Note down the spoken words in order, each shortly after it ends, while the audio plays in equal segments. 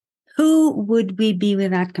Who would we be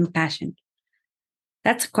without compassion?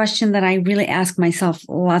 That's a question that I really ask myself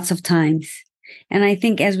lots of times. And I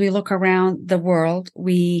think as we look around the world,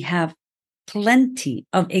 we have plenty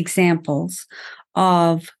of examples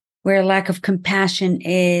of where lack of compassion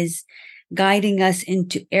is guiding us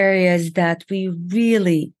into areas that we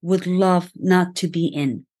really would love not to be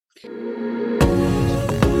in.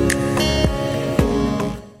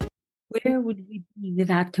 Where would we be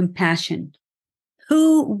without compassion?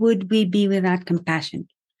 Who would we be without compassion?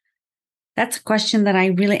 That's a question that I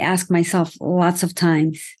really ask myself lots of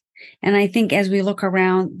times. And I think as we look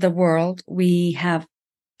around the world, we have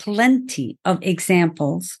plenty of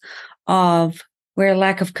examples of where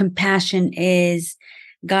lack of compassion is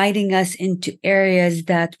guiding us into areas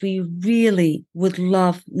that we really would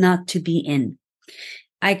love not to be in.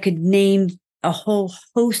 I could name a whole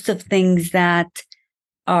host of things that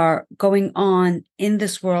are going on in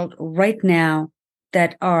this world right now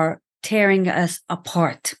that are tearing us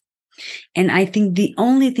apart. And I think the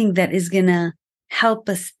only thing that is going to help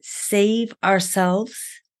us save ourselves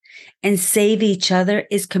and save each other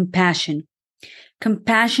is compassion.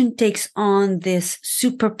 Compassion takes on this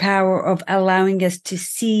superpower of allowing us to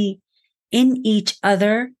see in each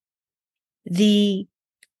other the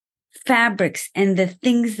fabrics and the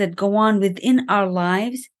things that go on within our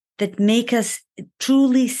lives that make us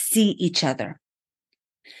truly see each other.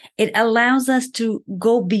 It allows us to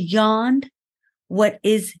go beyond what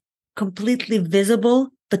is completely visible,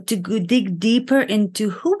 but to go dig deeper into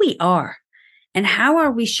who we are and how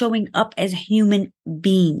are we showing up as human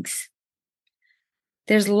beings.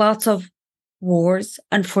 There's lots of wars,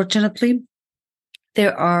 unfortunately.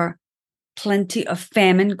 There are plenty of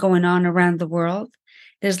famine going on around the world.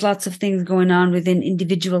 There's lots of things going on within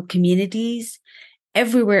individual communities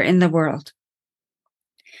everywhere in the world.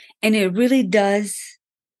 And it really does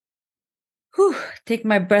take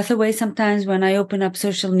my breath away sometimes when I open up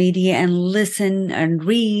social media and listen and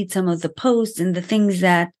read some of the posts and the things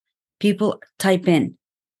that people type in.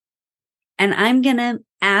 And I'm going to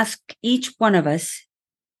ask each one of us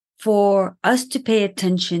for us to pay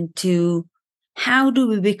attention to how do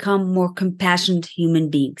we become more compassionate human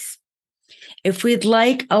beings. If we'd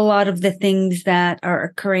like a lot of the things that are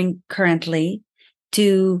occurring currently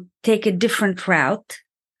to take a different route,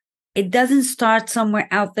 it doesn't start somewhere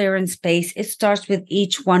out there in space. It starts with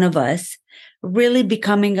each one of us really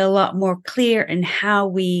becoming a lot more clear in how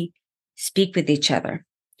we speak with each other,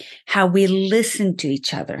 how we listen to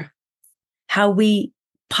each other, how we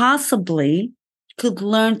possibly could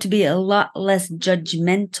learn to be a lot less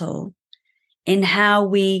judgmental in how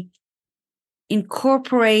we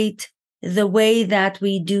incorporate the way that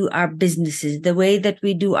we do our businesses, the way that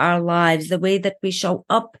we do our lives, the way that we show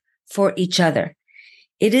up for each other.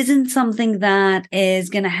 It isn't something that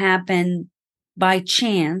is going to happen by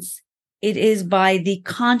chance. It is by the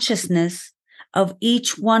consciousness of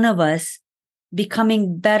each one of us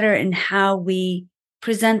becoming better in how we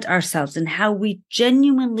present ourselves and how we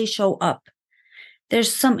genuinely show up.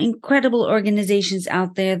 There's some incredible organizations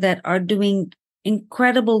out there that are doing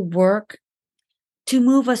incredible work to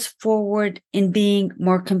move us forward in being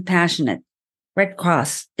more compassionate. Red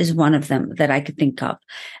Cross is one of them that I could think of.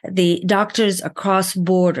 The Doctors Across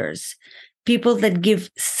Borders, people that give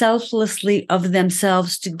selflessly of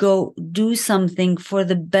themselves to go do something for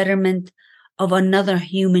the betterment of another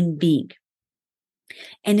human being.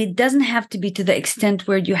 And it doesn't have to be to the extent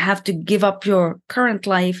where you have to give up your current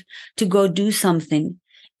life to go do something.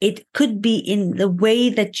 It could be in the way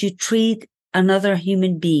that you treat another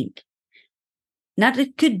human being. Not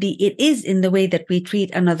it could be, it is in the way that we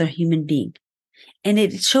treat another human being. And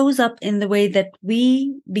it shows up in the way that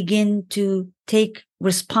we begin to take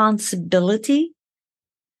responsibility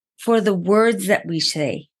for the words that we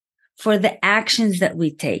say, for the actions that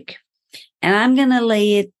we take. And I'm going to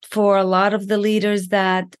lay it for a lot of the leaders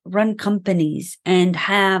that run companies and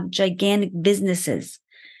have gigantic businesses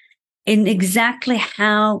in exactly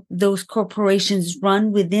how those corporations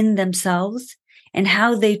run within themselves and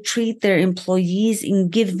how they treat their employees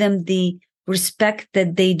and give them the respect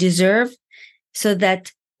that they deserve so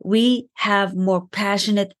that we have more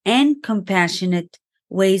passionate and compassionate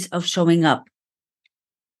ways of showing up.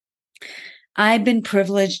 I've been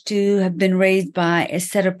privileged to have been raised by a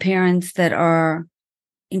set of parents that are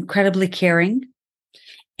incredibly caring,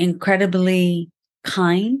 incredibly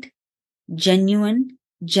kind, genuine,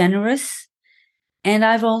 generous. And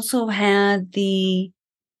I've also had the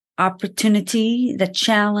opportunity, the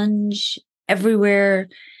challenge everywhere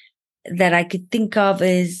that I could think of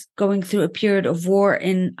is going through a period of war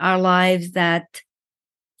in our lives that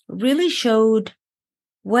really showed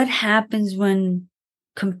what happens when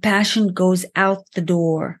compassion goes out the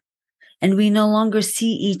door, and we no longer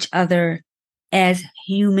see each other as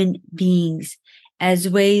human beings, as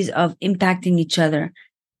ways of impacting each other.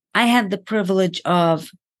 I had the privilege of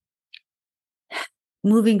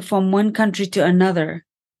moving from one country to another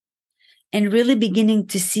and really beginning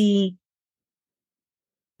to see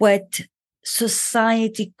what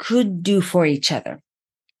society could do for each other,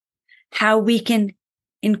 how we can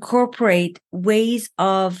incorporate ways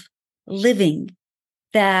of living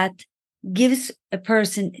that gives a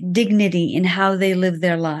person dignity in how they live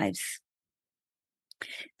their lives.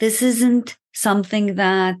 This isn't something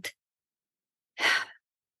that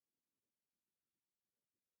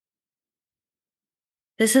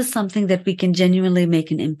this is something that we can genuinely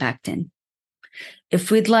make an impact in.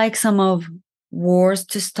 If we'd like some of wars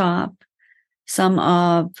to stop, some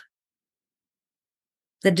of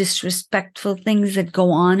the disrespectful things that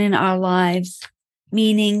go on in our lives,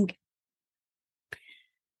 meaning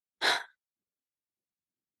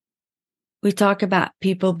we talk about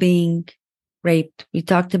people being raped. We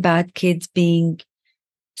talked about kids being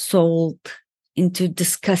sold into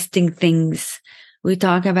disgusting things. We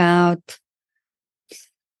talk about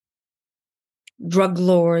drug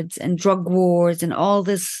lords and drug wars and all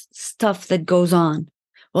this stuff that goes on.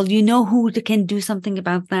 Well, you know who can do something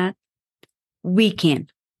about that? We can.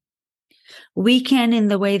 We can in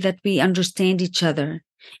the way that we understand each other,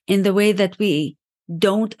 in the way that we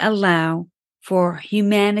don't allow for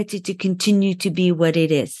humanity to continue to be what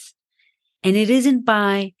it is. And it isn't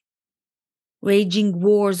by waging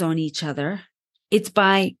wars on each other. It's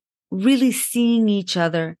by really seeing each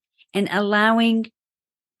other and allowing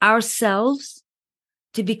ourselves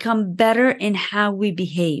to become better in how we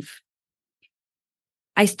behave.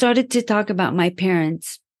 I started to talk about my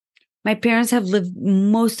parents. My parents have lived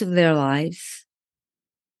most of their lives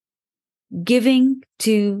giving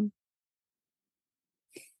to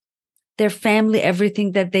their family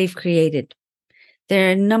everything that they've created.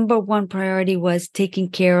 Their number one priority was taking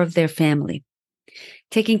care of their family,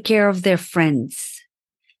 taking care of their friends,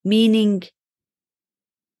 meaning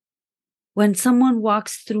when someone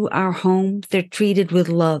walks through our home, they're treated with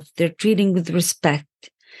love, they're treated with respect,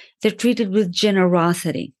 they're treated with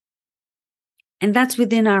generosity. And that's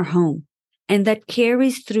within our home. And that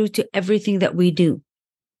carries through to everything that we do.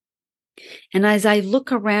 And as I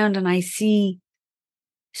look around and I see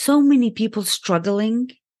so many people struggling,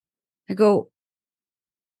 I go,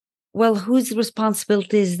 well, whose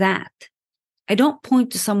responsibility is that? I don't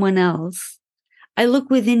point to someone else. I look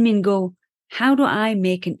within me and go, how do I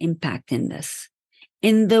make an impact in this?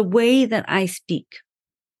 In the way that I speak,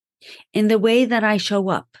 in the way that I show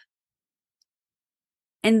up.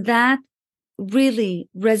 And that really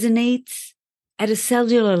resonates at a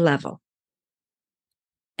cellular level.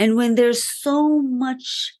 And when there's so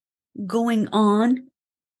much going on,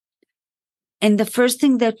 and the first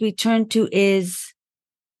thing that we turn to is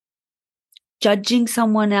judging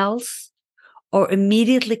someone else or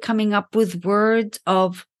immediately coming up with words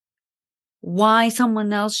of why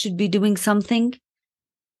someone else should be doing something,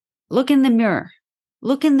 look in the mirror.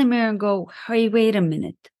 Look in the mirror and go, hey, wait a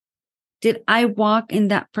minute. Did I walk in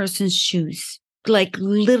that person's shoes? Like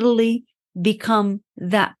literally become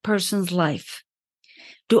that person's life?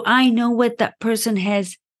 Do I know what that person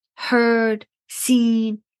has heard,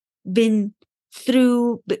 seen, been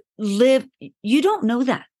through, lived? You don't know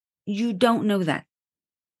that. You don't know that.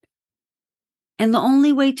 And the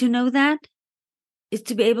only way to know that is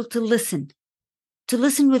to be able to listen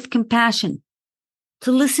with compassion,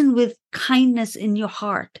 to listen with kindness in your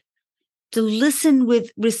heart, to listen with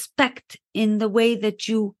respect in the way that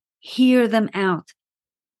you hear them out,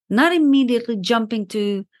 not immediately jumping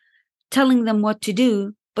to telling them what to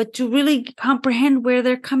do, but to really comprehend where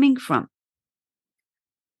they're coming from.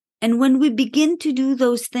 And when we begin to do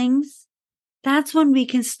those things, that's when we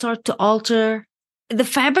can start to alter the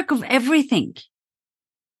fabric of everything.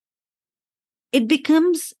 It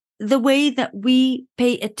becomes the way that we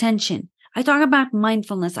pay attention. I talk about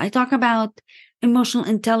mindfulness. I talk about emotional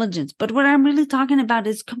intelligence. But what I'm really talking about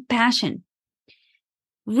is compassion.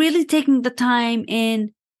 Really taking the time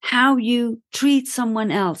in how you treat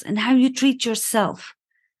someone else and how you treat yourself.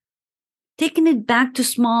 Taking it back to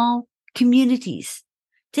small communities.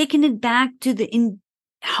 Taking it back to the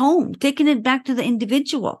home. Taking it back to the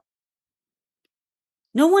individual.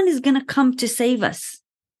 No one is going to come to save us.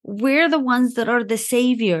 We're the ones that are the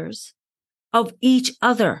saviors of each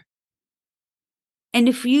other. And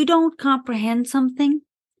if you don't comprehend something,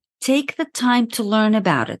 take the time to learn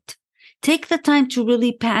about it. Take the time to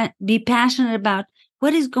really be passionate about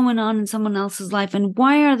what is going on in someone else's life and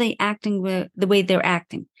why are they acting the way they're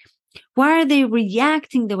acting? Why are they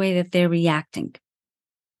reacting the way that they're reacting?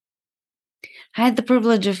 I had the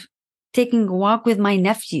privilege of taking a walk with my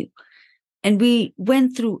nephew. And we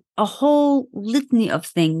went through a whole litany of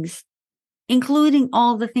things, including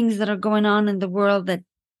all the things that are going on in the world, that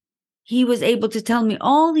he was able to tell me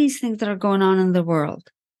all these things that are going on in the world.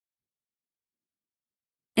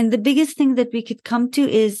 And the biggest thing that we could come to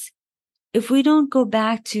is, if we don't go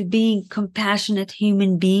back to being compassionate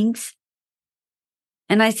human beings,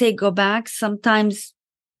 and I say go back, sometimes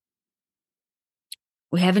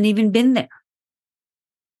we haven't even been there.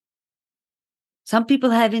 Some people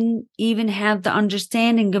haven't even had the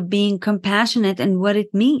understanding of being compassionate and what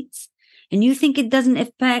it means. And you think it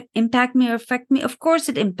doesn't impact me or affect me? Of course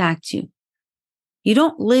it impacts you. You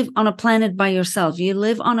don't live on a planet by yourself. You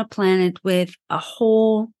live on a planet with a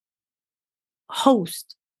whole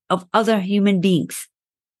host of other human beings.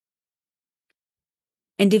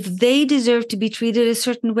 And if they deserve to be treated a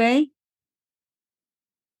certain way,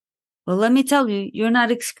 well, let me tell you, you're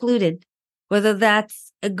not excluded, whether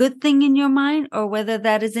that's a good thing in your mind or whether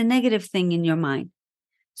that is a negative thing in your mind.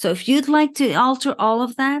 So if you'd like to alter all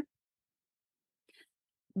of that,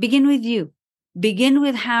 begin with you. Begin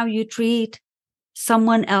with how you treat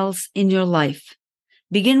someone else in your life.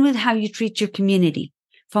 Begin with how you treat your community.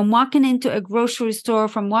 From walking into a grocery store,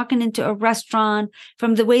 from walking into a restaurant,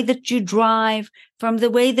 from the way that you drive, from the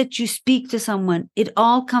way that you speak to someone, it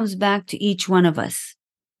all comes back to each one of us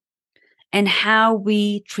and how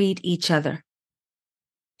we treat each other.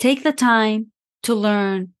 Take the time to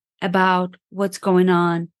learn about what's going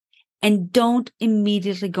on and don't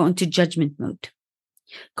immediately go into judgment mode.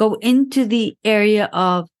 Go into the area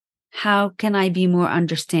of, how can I be more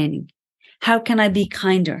understanding? How can I be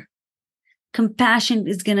kinder? Compassion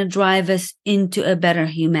is going to drive us into a better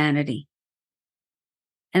humanity.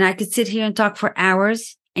 And I could sit here and talk for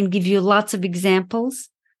hours and give you lots of examples.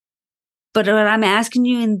 But what I'm asking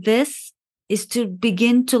you in this is to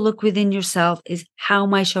begin to look within yourself, is, how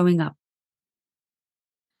am I showing up?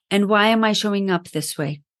 And why am I showing up this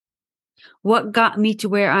way? What got me to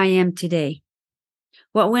where I am today?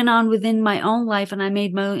 What went on within my own life, and I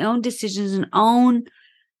made my own decisions and own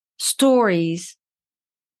stories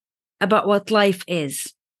about what life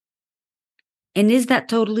is. And is that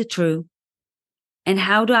totally true? And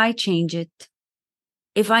how do I change it?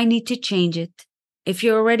 If I need to change it. If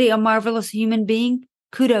you're already a marvelous human being,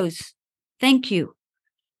 kudos. Thank you.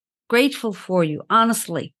 Grateful for you,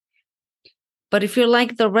 honestly. But if you're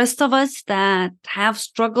like the rest of us that have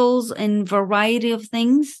struggles in variety of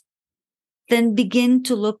things, then begin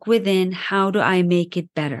to look within, how do I make it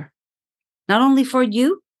better? Not only for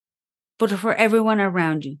you, but for everyone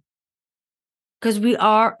around you. Because we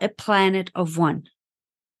are a planet of one.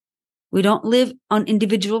 We don't live on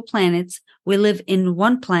individual planets. We live in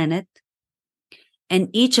one planet. And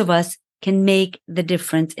each of us can make the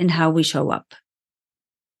difference in how we show up.